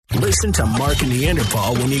Listen to Mark and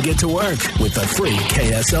Neanderthal when you get to work with the free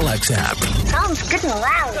KSLX app. Sounds good and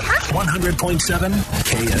loud, huh? 100.7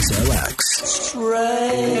 KSLX.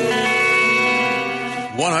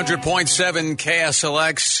 100.7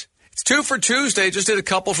 KSLX. It's 2 for Tuesday. Just did a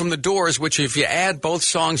couple from The Doors, which if you add both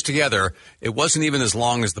songs together, it wasn't even as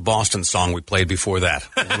long as the Boston song we played before that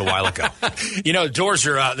a little while ago. You know, Doors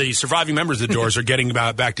are the surviving members of the Doors are getting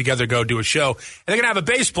back together to go do a show. And they're going to have a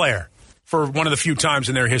bass player for one of the few times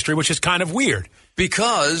in their history, which is kind of weird.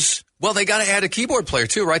 Because, well, they got to add a keyboard player,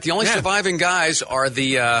 too, right? The only surviving guys are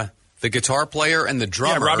the guitar player and the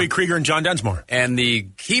drummer. Yeah, Robbie Krieger and John Densmore. And the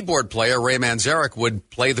keyboard player, Ray Manzarek, would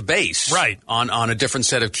play the bass on a different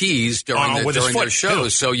set of keys during their shows. Too.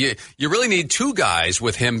 So you really need two guys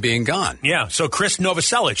with him being gone. Yeah, so Chris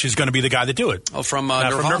Novoselic is going to be the guy to do it. Oh, from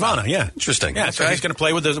Nirvana. Yeah. Interesting. Yeah, okay. So he's going to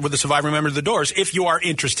play with the surviving member of the Doors if you are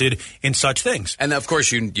interested in such things. And, of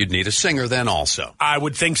course, you'd need a singer then also. I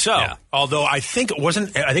would think so. Yeah. Although I think it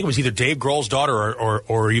was either Dave Grohl's daughter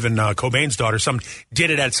or even Cobain's daughter. Some did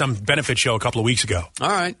it at some benefit show a couple of weeks ago. All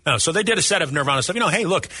right. So they did a set of Nirvana stuff. You know, hey,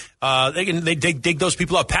 look, they dig those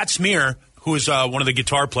people up. Pat Smear, who is one of the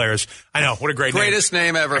guitar players. I know, what a greatest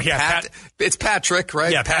name ever. Yeah, Pat. It's Patrick,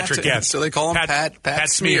 right? Yeah, Patrick. Yeah. So they call him Pat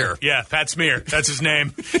Smear. Yeah, Pat Smear. That's his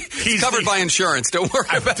name. He's covered by insurance. Don't worry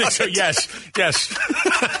about it. So. Yes.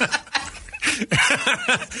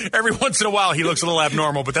 Every once in a while, he looks a little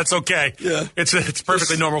abnormal, but that's okay. Yeah, it's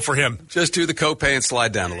perfectly normal for him. Just do the copay and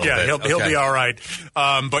slide down a little bit. Yeah, he'll be all right.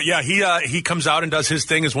 But yeah, he comes out and does his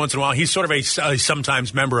thing as once in a while. He's sort of a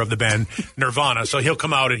sometimes member of the band Nirvana, so he'll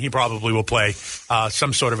come out and he probably will play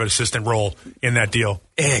some sort of an assistant role in that deal.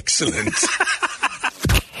 Excellent.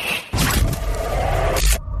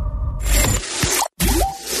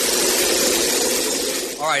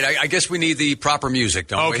 All right, I guess we need the proper music,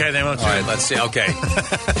 don't we? Okay, then let's. All right, let's see. Okay,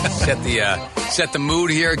 set the mood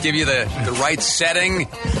here. Give you the right setting.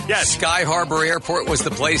 Yes. Sky Harbor Airport was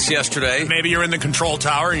the place yesterday. Maybe you're in the control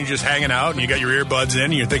tower and you're just hanging out and you got your earbuds in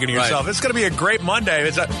and you're thinking to yourself, it's going to be a great Monday.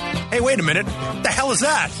 Hey, wait a minute. What the hell is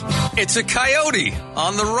that? It's a coyote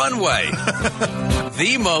on the runway.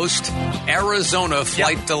 The most Arizona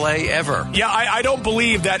flight delay ever. Yeah, I don't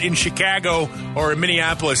believe that in Chicago or in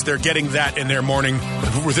Minneapolis they're getting that in their morning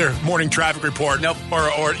traffic report. Nope.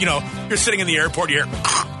 Or you're sitting in the airport, you hear,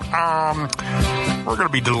 we're going to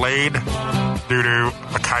be delayed due to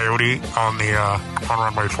a coyote on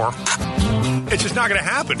runway 4. It's just not going to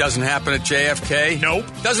happen. Doesn't happen at JFK. Nope.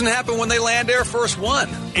 Doesn't happen when they land Air Force One.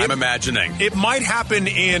 I'm imagining it might happen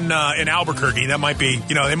in Albuquerque. That might be,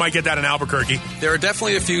 they might get that in Albuquerque. There are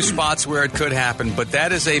definitely a few spots where it could happen, but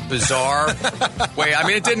that is a bizarre way. I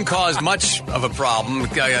mean, it didn't cause much of a problem.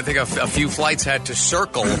 I think a few flights had to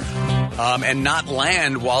circle and not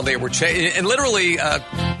land while they were and literally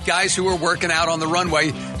guys who were working out on the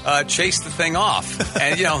runway chased the thing off,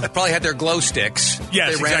 and probably had their glow sticks.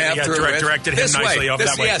 Yes, they ran exactly. directed him nicely off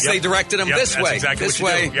that way. Yes, they directed him this way. Exactly this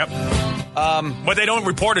what way. You do. Yep. What they don't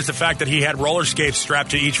report is the fact that he had roller skates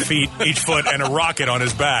strapped to each foot, and a rocket on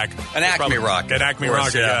his back. An Acme rocket. An Acme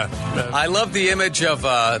rocket. Yeah. I love the image of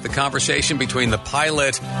the conversation between the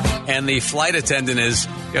pilot and the flight attendant.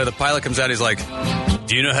 The pilot comes out. He's like,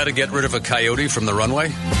 "Do you know how to get rid of a coyote from the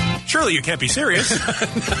runway?" Surely you can't be serious.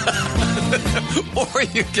 Or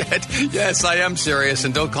you get, yes, I am serious,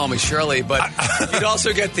 and don't call me Shirley, but you'd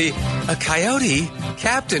also get a coyote?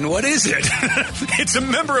 Captain, what is it? It's a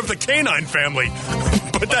member of the canine family,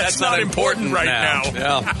 but that's not important right now.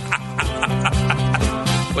 Yeah.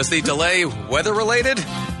 Was the delay weather-related?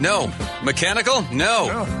 No. Mechanical?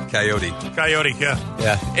 No. Coyote. Coyote, yeah.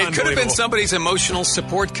 It could have been somebody's emotional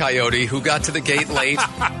support coyote who got to the gate late.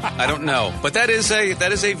 I don't know. But that is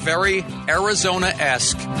a very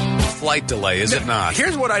Arizona-esque flight delay, is it not?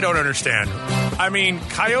 Here's what I don't understand. I mean,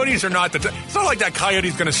 coyotes are not it's not like that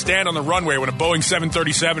coyote's going to stand on the runway when a Boeing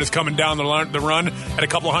 737 is coming down the run at a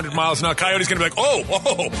couple of 100 miles an hour. Coyote's going to be like, oh,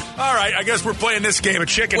 all right, I guess we're playing this game of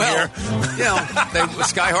chicken here.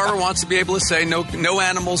 Sky Harbor wants to be able to say no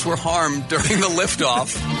animals were harmed during the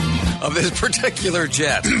liftoff of this particular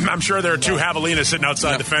jet. I'm sure there are two javelinas sitting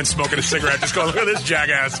outside the fence smoking a cigarette, just going, look at this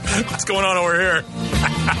jackass. What's going on over here?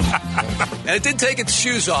 And it did take its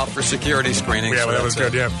shoes off for security screening. Yeah, that was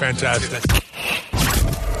good. Yeah, fantastic.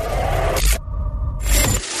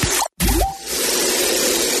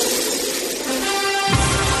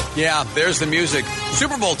 Yeah, there's the music.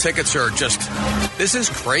 Super Bowl tickets are this is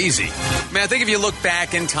crazy. I mean, I think if you look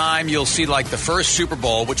back in time, you'll see like the first Super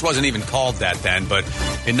Bowl, which wasn't even called that then, but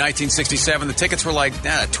in 1967, the tickets were like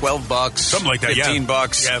 $12. Something like that,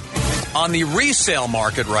 $15. Yeah. On the resale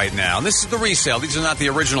market right now, and this is the resale, these are not the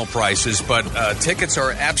original prices, but tickets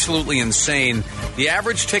are absolutely insane. The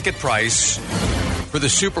average ticket price for the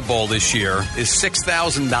Super Bowl this year is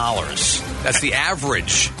 $6,000. That's the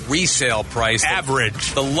average resale price.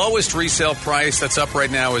 Average. The lowest resale price that's up right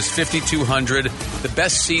now is $5,200. The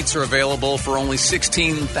best seats are available for only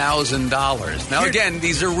 $16,000. Now, again,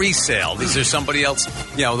 these are resale. These are somebody else,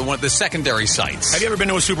 the secondary sites. Have you ever been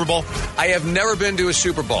to a Super Bowl? I have never been to a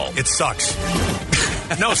Super Bowl. It sucks.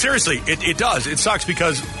 No, seriously, it does. It sucks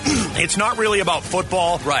because it's not really about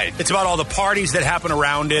football. Right. It's about all the parties that happen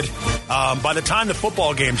around it. By the time the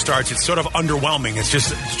football game starts, it's sort of underwhelming. It's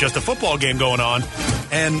just a football game going on.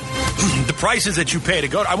 And the prices that you pay to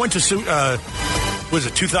go... I went to... was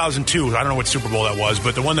it 2002? I don't know what Super Bowl that was,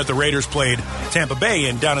 but the one that the Raiders played Tampa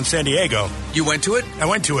Bay down in San Diego. You went to it? I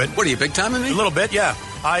went to it. What are you, big time in me? A little bit, yeah.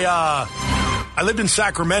 I lived in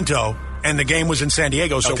Sacramento, and the game was in San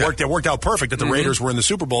Diego, so it worked out perfect that the Raiders were in the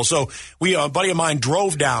Super Bowl. So a buddy of mine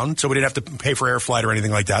drove down, so we didn't have to pay for air flight or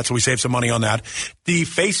anything like that, so we saved some money on that. The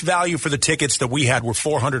face value for the tickets that we had were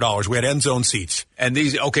 $400. We had end zone seats. And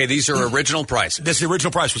these are original prices. The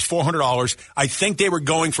original price was $400. I think they were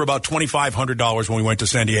going for about $2,500 when we went to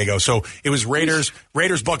San Diego. So it was Raiders,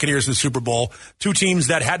 Buccaneers in the Super Bowl, two teams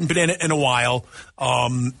that hadn't been in it in a while.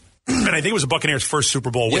 And I think it was the Buccaneers' first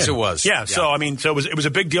Super Bowl win. Yes, it was. Yeah. So it was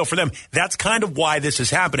a big deal for them. That's kind of why this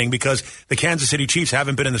is happening, because the Kansas City Chiefs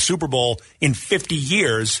haven't been in the Super Bowl in 50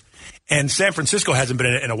 years, and San Francisco hasn't been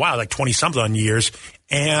in it in a while, like 20-something years,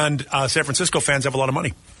 and San Francisco fans have a lot of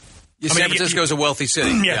money. San Francisco is a wealthy city.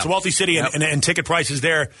 Yeah, it's a wealthy city, and ticket prices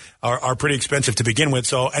there are pretty expensive to begin with.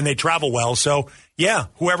 So, and they travel well. So, yeah,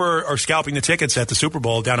 whoever are scalping the tickets at the Super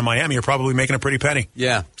Bowl down in Miami are probably making a pretty penny.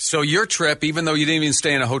 Yeah. So your trip, even though you didn't even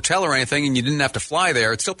stay in a hotel or anything, and you didn't have to fly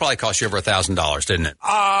there, it still probably cost you over $1,000, didn't it?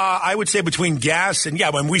 I would say between gas and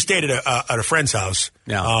when we stayed at a friend's house,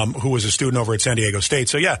 who was a student over at San Diego State.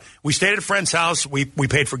 So yeah, we stayed at a friend's house. We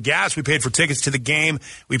paid for gas. We paid for tickets to the game.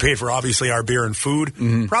 We paid for obviously our beer and food.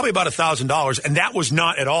 Probably about $1,000, and that was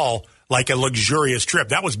not at all like a luxurious trip.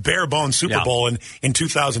 That was bare bones Super Bowl in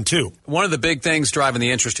 2002. One of the big things driving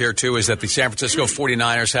the interest here, too, is that the San Francisco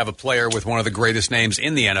 49ers have a player with one of the greatest names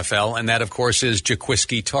in the NFL, and that, of course, is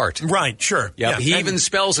Jaquiski Tartt. Right, sure. Yep. Yeah. He even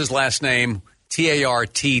spells his last name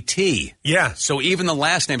Tartt. Yeah. So even the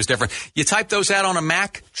last name is different. You type those out on a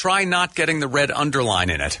Mac, try not getting the red underline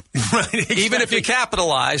in it. Right, exactly. Even if you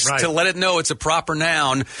capitalize to let it know it's a proper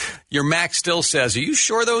noun, your Mac still says, are you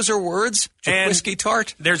sure those are words? Jaquiski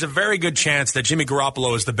Tartt? There's a very good chance that Jimmy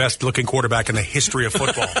Garoppolo is the best looking quarterback in the history of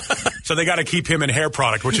football. So they got to keep him in hair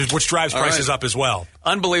product, which drives prices up as well.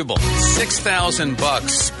 Unbelievable. $6,000.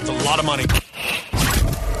 It's a lot of money.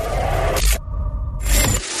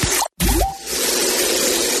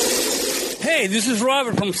 Hey, this is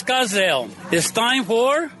Robert from Scottsdale. It's time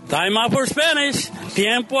Out for Spanish.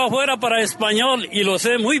 Tiempo afuera para español y lo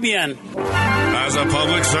sé muy bien. As a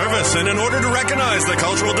public service and in order to recognize the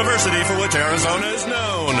cultural diversity for which Arizona is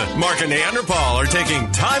known, Mark and Neanderthal are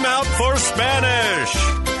taking Time Out for Spanish.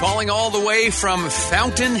 Calling all the way from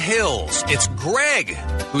Fountain Hills, it's Greg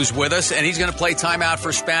who's with us, and he's going to play Time Out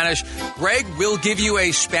for Spanish. Greg, we'll give you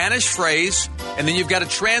a Spanish phrase, and then you've got to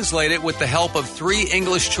translate it with the help of 3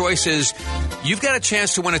 English choices. You've got a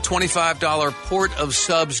chance to win a $25 Port of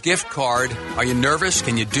Subs gift card. Are you nervous?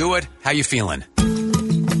 Can you do it? How you feeling?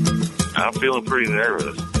 I'm feeling pretty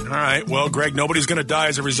nervous. All right. Well, Greg, nobody's going to die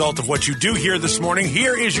as a result of what you do here this morning.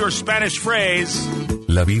 Here is your Spanish phrase.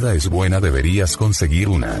 La vida es buena, deberías conseguir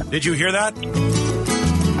una. Did you hear that?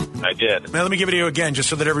 I did. Now, let me give it to you again, just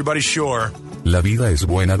so that everybody's sure. La vida es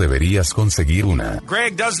buena, deberías conseguir una.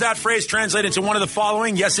 Greg, does that phrase translate into one of the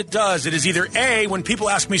following? Yes, it does. It is either A, when people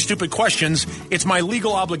ask me stupid questions, it's my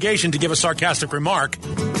legal obligation to give a sarcastic remark.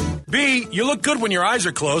 B, you look good when your eyes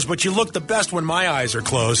are closed, but you look the best when my eyes are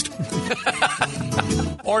closed.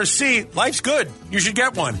 Or C, life's good. You should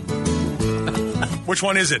get one. Which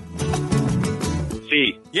one is it?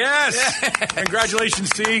 C. Yes.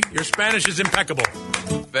 Congratulations, C. Your Spanish is impeccable.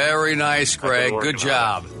 Very nice, Greg. Good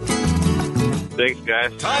job. Thanks,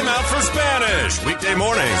 guys. Time Out for Spanish. Weekday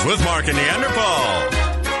mornings with Mark and Neanderthal.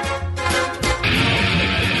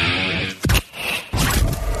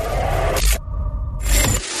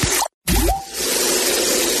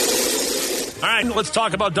 All right, let's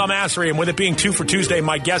talk about dumbassery. And with it being 2 for Tuesday,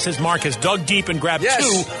 my guess is Mark has dug deep and grabbed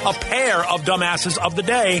a pair of dumbasses of the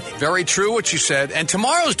day. Very true what you said. And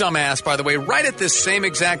tomorrow's dumbass, by the way, right at this same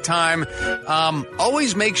exact time,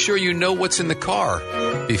 always make sure you know what's in the car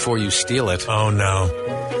before you steal it. Oh,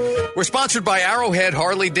 no. We're sponsored by Arrowhead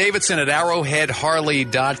Harley-Davidson at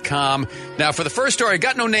arrowheadharley.com. Now, for the first story, I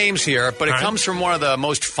got no names here, but it comes from one of the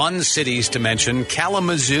most fun cities to mention,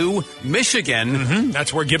 Kalamazoo, Michigan. Mm-hmm.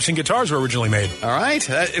 That's where Gibson guitars were originally made. All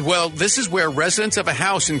right. Well, this is where residents of a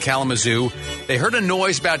house in Kalamazoo, they heard a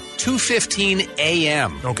noise about 2:15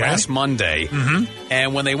 a.m. last Monday. Mm-hmm.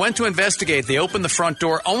 And when they went to investigate, they opened the front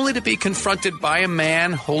door only to be confronted by a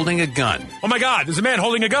man holding a gun. Oh, my God. There's a man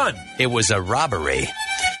holding a gun. It was a robbery.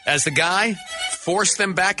 As the guy forced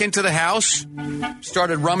them back into the house,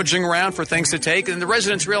 started rummaging around for things to take, and the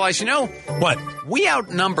residents realized, you know, what? We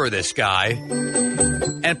outnumber this guy,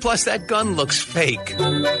 and plus that gun looks fake.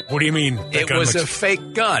 What do you mean? It was a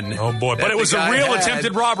fake gun. Oh boy! But it was a real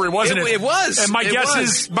attempted robbery, wasn't it? It was. And my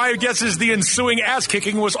guess is the ensuing ass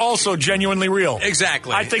kicking was also genuinely real.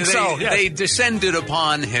 Exactly. I think so. Yes. They descended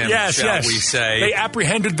upon him. Shall we say? They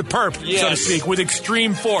apprehended the perp, so to speak, with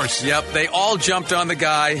extreme force. Yep. They all jumped on the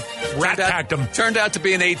guy. Rat-packed him. Turned out to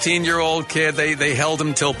be an 18-year-old kid. They held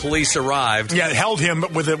him till police arrived. Yeah, held him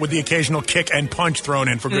with the occasional kick and punch thrown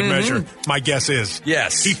in for good measure. My guess is.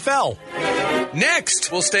 Yes. He fell.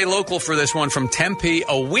 Next, we'll stay local for this one from Tempe.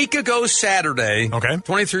 A week ago Saturday,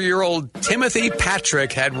 23-year-old Timothy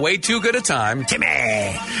Patrick had way too good a time. Timmy!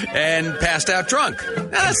 And passed out drunk. Now,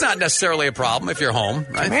 that's not necessarily a problem if you're home,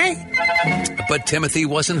 right? But Timothy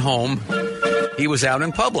wasn't home. He was out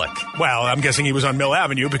in public. Well, I'm guessing he was on Mill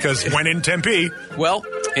Avenue because when in Tempe. Well,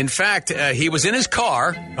 in fact, he was in his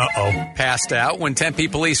car. Passed out when Tempe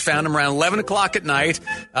police found him around 11 o'clock at night.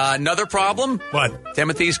 Another problem? What?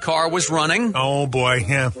 Timothy's car was running. Oh, boy,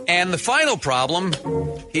 yeah. And the final problem,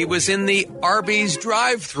 he was in the Arby's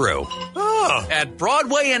drive-thru. At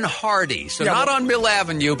Broadway and Hardy. So not on Mill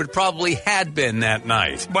Avenue, but probably had been that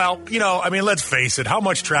night. Well, let's face it. How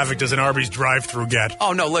much traffic does an Arby's drive-thru get?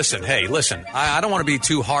 Oh, no, listen. Hey, listen. I don't want to be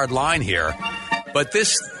too hard line here. But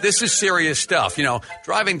this is serious stuff.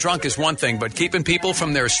 Driving drunk is one thing, but keeping people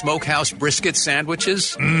from their smokehouse brisket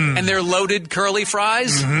sandwiches and their loaded curly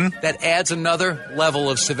fries, that adds another level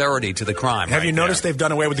of severity to the crime. Have you noticed they've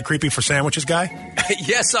done away with the creepy for sandwiches guy?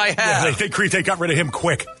 Yes, I have. Yeah, they got rid of him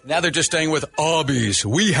quick. Now they're just staying with Arby's.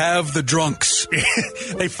 We have the drunks.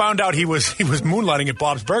 They found out he was moonlighting at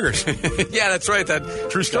Bob's Burgers. Yeah, that's right.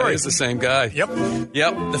 That true story. Is the same guy. Yep.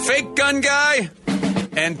 The fake gun guy.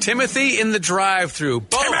 And Timothy in the drive-thru.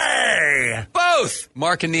 Both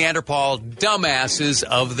Mark and Neanderthal dumbasses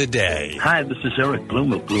of the day. Hi, this is Eric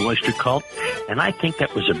Bloom of Blue Oyster Cult, and I think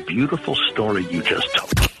that was a beautiful story you just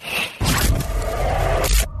told.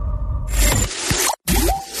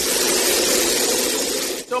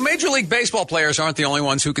 So Major League Baseball players aren't the only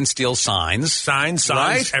ones who can steal signs. Signs,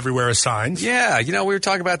 right? Everywhere are signs. Yeah, we were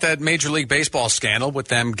talking about that Major League Baseball scandal with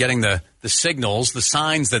them getting the signals, the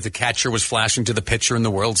signs that the catcher was flashing to the pitcher in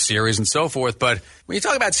the World Series and so forth. But when you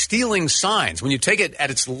talk about stealing signs, when you take it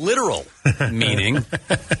at its literal meaning,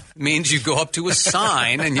 means you go up to a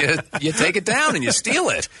sign and you take it down and you steal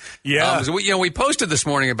it. Yeah. So we posted this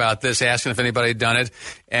morning about this, asking if anybody had done it.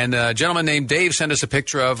 And a gentleman named Dave sent us a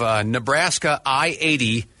picture of Nebraska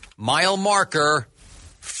I-80 mile marker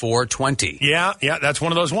 420. Yeah, that's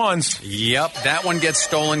one of those ones. Yep, that one gets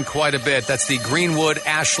stolen quite a bit. That's the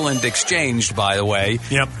Greenwood-Ashland Exchange, by the way.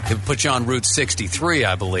 Yep. It put you on Route 63,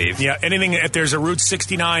 I believe. Yeah, if there's a Route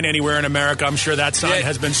 69 anywhere in America, I'm sure that sign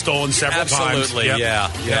has been stolen several times. Absolutely,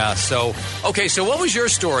 yeah. So what was your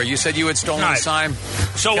story? You said you had stolen a sign.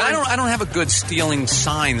 So I don't have a good stealing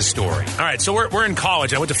sign story. All right, so we're in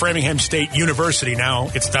college. I went to Framingham State University. Now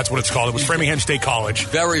that's what it's called. It was Framingham State College.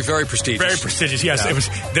 Very, very prestigious. Very prestigious. Yes, It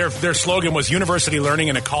was. Their slogan was university learning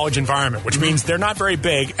in a college environment, which means they're not very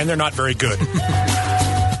big and they're not very good.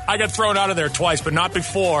 I got thrown out of there twice, but not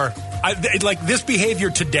before. This behavior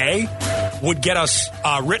today would get us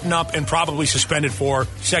written up and probably suspended for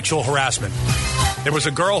sexual harassment. There was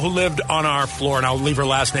a girl who lived on our floor, and I'll leave her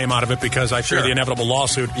last name out of it because I fear the inevitable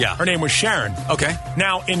lawsuit. Yeah. Her name was Sharon. Okay.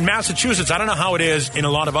 Now, in Massachusetts, I don't know how it is in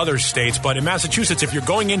a lot of other states, but in Massachusetts, if you're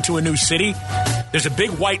going into a new city, there's a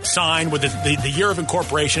big white sign with the year of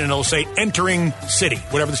incorporation, and it'll say entering city,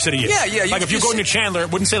 whatever the city is. Yeah. Like if you're going to Chandler,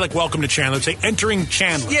 it wouldn't say welcome to Chandler, it'd say entering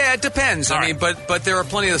Chandler. Yeah, it depends. All right. But there are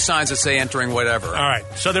plenty of signs that say entering whatever. All right.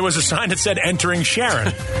 So there was a sign that said entering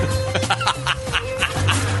Sharon.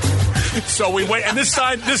 So we went, and this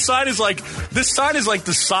sign is like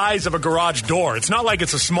the size of a garage door. It's not like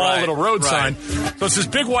it's a small little road sign. So it's this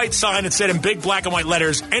big white sign that said in big black and white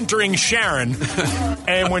letters, "Entering Sharon."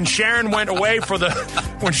 And when Sharon went away for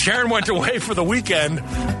the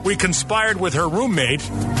weekend, we conspired with her roommate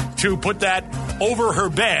to put that over her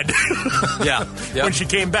bed. When she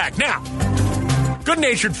came back. Now,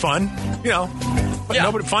 good-natured fun,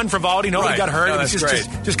 fun, frivolity. Nobody Right. got hurt. No, It was that's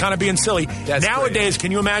just kind of being silly. That's Nowadays,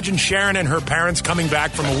 can you imagine Sharon and her parents coming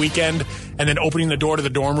back from a weekend and then opening the door to the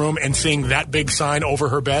dorm room and seeing that big sign over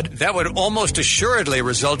her bed? That would almost assuredly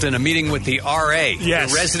result in a meeting with the RA,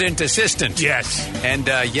 Yes. the resident assistant. Yes. And,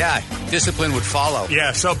 discipline would follow.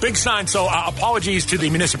 Yeah, so big sign. So apologies to the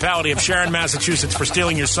municipality of Sharon, Massachusetts for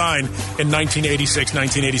stealing your sign in 1986,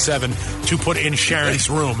 1987 to put in Sharon's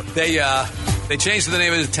room. They changed the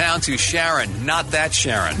name of the town to Sharon, not that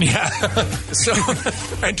Sharon. Yeah. So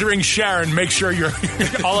entering Sharon, make sure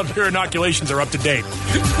all of your inoculations are up to date.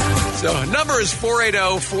 So number is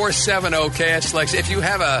 480-470-KSLX. If you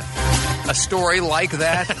have a story like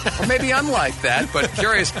that, or maybe unlike that, but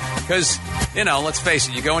curious, because, let's face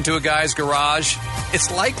it, you go into a guy's garage, it's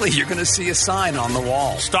likely you're going to see a sign on the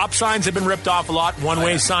wall. Stop signs have been ripped off a lot.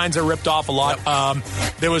 One-way signs are ripped off a lot. Yep.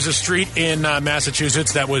 There was a street in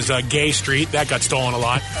Massachusetts that was Gay Street. That got stolen a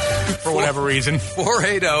lot for whatever reason.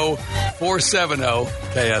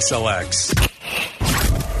 480-470-KSLX.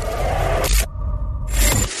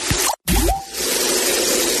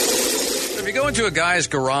 If you go into a guy's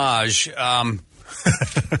garage,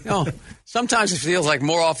 sometimes it feels like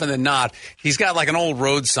more often than not, he's got like an old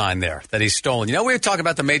road sign there that he's stolen. We were talking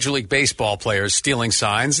about the Major League Baseball players stealing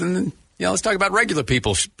signs, and let's talk about regular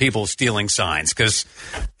people stealing signs, because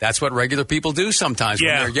that's what regular people do sometimes when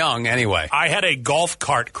they're young. Anyway, I had a golf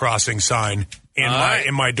cart crossing sign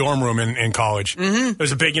in my dorm room in college. Mm-hmm.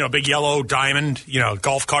 There's a big yellow diamond,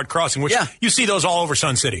 golf cart crossing, which you see those all over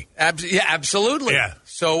Sun City. Absolutely. Yeah.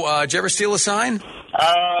 So, did you ever steal a sign? When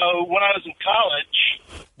I was in college.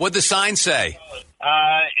 What'd the sign say?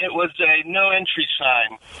 It was a no entry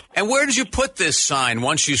sign. And where did you put this sign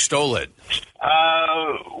once you stole it?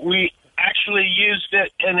 We actually used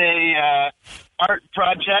it in a art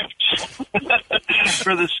project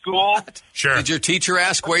for the school. Sure. Did your teacher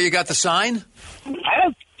ask where you got the sign? I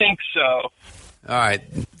don't think so. All right.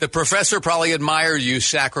 The professor probably admired you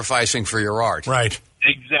sacrificing for your art. Right.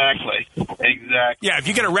 Exactly. Yeah, if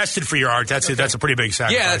you get arrested for your art, that's a pretty big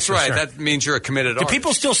sacrifice. Yeah, that's right. Sure. That means you're a committed artist. Do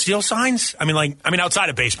people still steal signs? I mean, outside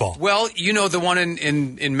of baseball. Well, the one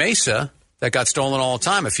in Mesa that got stolen all the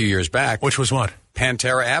time a few years back. Which was what?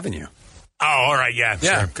 Pantera Avenue. Oh, all right, yeah.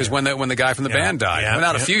 Yeah, because when the guy from the band died. Yeah,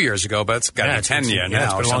 not a few years ago, but it's got to be 10 years now.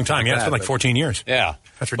 It's been a long time. It's been like 14 years. Yeah.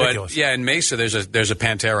 That's ridiculous. But, in Mesa, there's a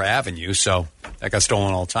Pantera Avenue, so that got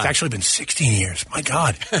stolen all the time. It's actually been 16 years. My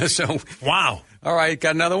God. So, wow. All right,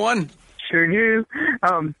 got another one? Sure do.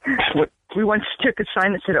 We once took a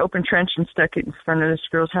sign that said open trench and stuck it in front of this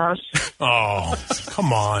girl's house. Oh,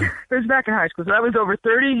 come on. It was back in high school, so that was over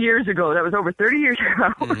 30 years ago.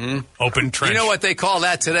 Mm-hmm. Open trench. You know what they call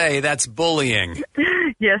that today? That's bullying.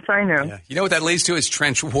 Yes, I know. Yeah. You know what that leads to? Is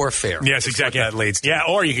trench warfare. Yes, exactly. That leads to. Yeah,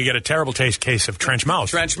 or you could get a terrible case of trench mouth.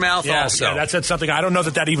 Trench mouth also. Yeah, that's something. I don't know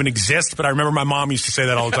that even exists, but I remember my mom used to say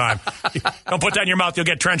that all the time. Don't put that in your mouth, you'll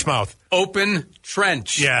get trench mouth. Open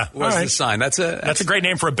trench. Yeah. Was the sign. That's a great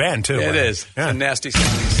name for a band, too. It is. Yeah. It's a nasty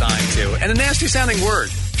sounding sign, too. And a nasty sounding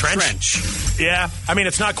word. Trench. Yeah. I mean,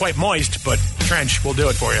 it's not quite moist, but trench will do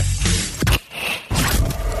it for you.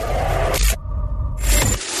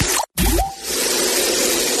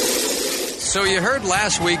 So you heard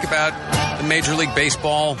last week about the Major League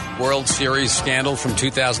Baseball World Series scandal from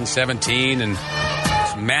 2017, and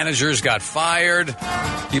managers got fired,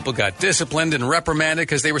 people got disciplined and reprimanded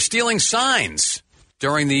because they were stealing signs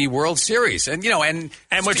during the World Series. And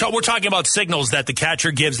we're talking about signals that the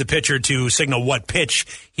catcher gives the pitcher to signal what pitch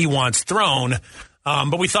he wants thrown.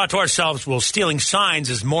 But we thought to ourselves, well, stealing signs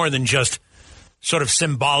is more than just sort of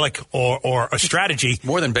symbolic or a strategy.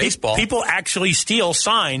 More than baseball. People actually steal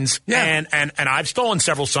signs, and I've stolen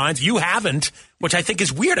several signs. You haven't, which I think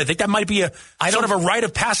is weird. I think that might be a rite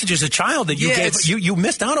of passage as a child that you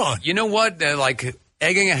missed out on. You know what? Like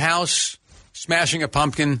egging a house, smashing a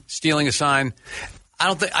pumpkin, stealing a sign.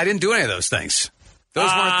 I didn't do any of those things. Those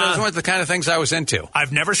weren't the kind of things I was into.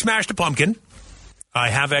 I've never smashed a pumpkin. I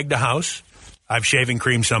have egged a house. I've shaving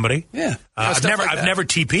creamed somebody. Yeah. I've never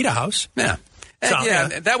TP'd a house. Yeah.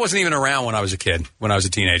 That wasn't even around when I was a kid, when I was a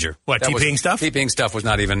teenager. What, TPing stuff? TPing stuff was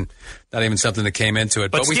not even something that came into it.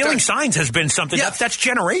 But stealing signs has been something that's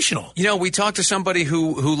generational. We talked to somebody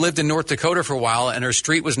who lived in North Dakota for a while, and her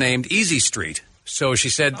street was named Easy Street. So she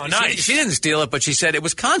said she didn't steal it, but she said it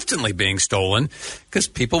was constantly being stolen because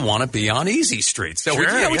people want to be on easy streets. So we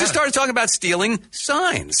just started talking about stealing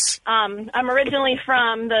signs. I'm originally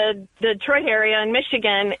from the Detroit area in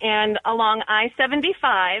Michigan, and along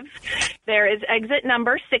I-75, there is exit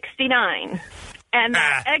number 69. And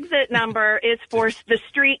that exit number is for the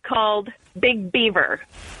street called Big Beaver.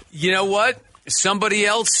 You know what? Somebody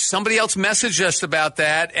else messaged us about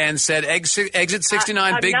that and said exit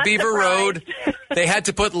 69 I'm Big not Beaver surprised. Road. They had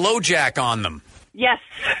to put LoJack on them. Yes,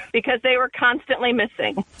 because they were constantly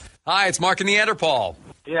missing. Hi, it's Mark and Neanderthal.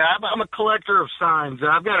 Yeah, I'm a collector of signs.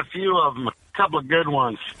 I've got a few of them, a couple of good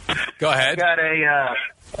ones. Go ahead. Got a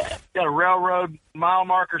railroad mile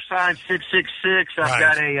marker sign, 666. I've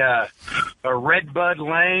got a Red Bud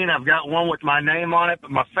Lane. I've got one with my name on it,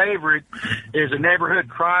 but my favorite is a neighborhood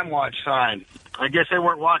crime watch sign. I guess they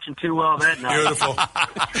weren't watching too well that night. Beautiful.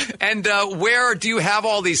 And where do you have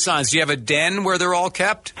all these signs? Do you have a den where they're all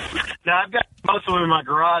kept? No, I've got most of them in my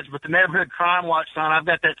garage, but the neighborhood crime watch sign, I've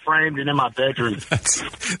got that framed and in my bedroom.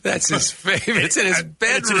 That's his favorite. It's in his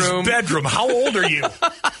bedroom. It's in his bedroom. How old are you?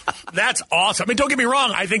 That's awesome. I mean, don't get me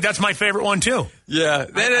wrong. I think that's my favorite one, too. Yeah,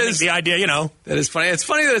 that is the idea, That is funny. It's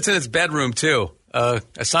funny that it's in his bedroom, too. A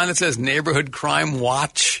sign that says Neighborhood Crime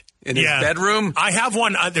Watch in his bedroom. I have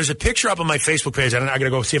one. There's a picture up on my Facebook page. I got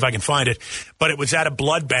to go see if I can find it. But it was at a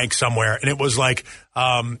blood bank somewhere, and it was like,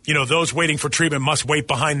 those waiting for treatment must wait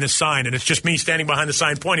behind this sign, and it's just me standing behind the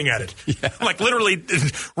sign pointing at it. Yeah. Like literally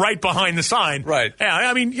right behind the sign. Right. Yeah,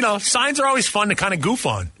 I mean, signs are always fun to kind of goof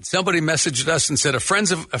on. Somebody messaged us and said a friend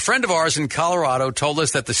of ours in Colorado told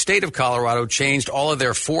us that the state of Colorado changed all of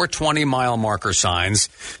their 420 mile marker signs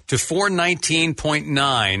to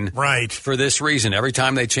 419.9. Right. For this reason. Every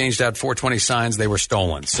time they changed out 420 signs, they were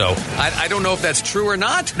stolen. So I don't know if that's true or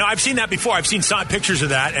not. No, I've seen that before. I've seen pictures of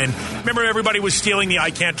that. And remember, everybody was stealing the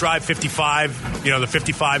I Can't Drive 55, the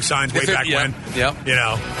 55 signs way back when. Yep.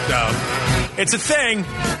 So it's a thing.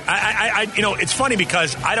 It's funny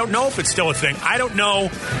because I don't know if it's still a thing. I don't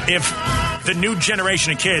know if the new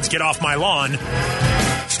generation of kids get off my lawn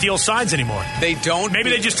steal signs anymore. They don't. Maybe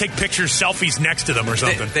they just take pictures, selfies next to them or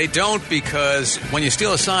something. They don't, because when you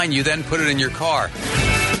steal a sign, you then put it in your car.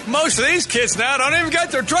 Most of these kids now don't even get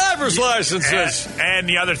their driver's licenses. And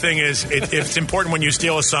the other thing is, it's important when you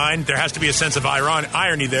steal a sign, there has to be a sense of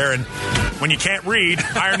irony there. And when you can't read,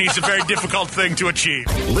 irony is a very difficult thing to achieve.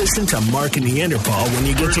 Listen to Mark and Neanderthal when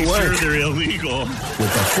you get to work. Sure they're illegal.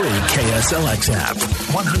 With the free KSLX app.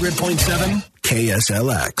 100.7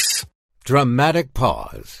 KSLX. Dramatic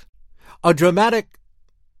pause. A dramatic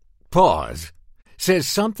pause says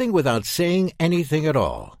something without saying anything at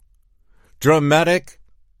all. Dramatic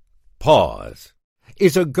pause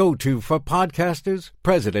is a go-to for podcasters,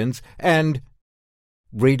 presidents, and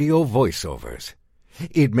radio voiceovers.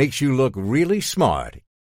 It makes you look really smart,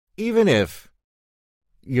 even if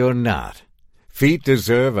you're not. Feet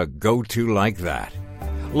deserve a go-to like that.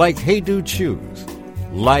 Like Hey Dude shoes.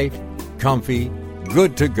 Light, comfy,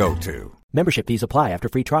 good to go to. Membership fees apply after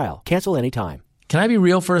free trial. Cancel anytime. Can I be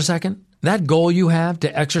real for a second? That goal you have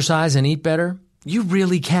to exercise and eat better, you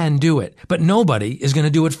really can do it. But nobody is going to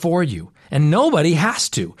do it for you. And nobody has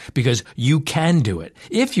to, because you can do it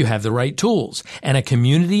if you have the right tools and a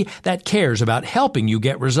community that cares about helping you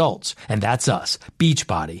get results. And that's us,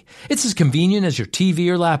 Beachbody. It's as convenient as your TV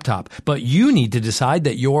or laptop, but you need to decide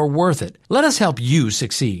that you're worth it. Let us help you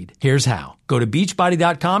succeed. Here's how. Go to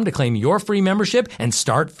Beachbody.com to claim your free membership and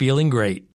start feeling great.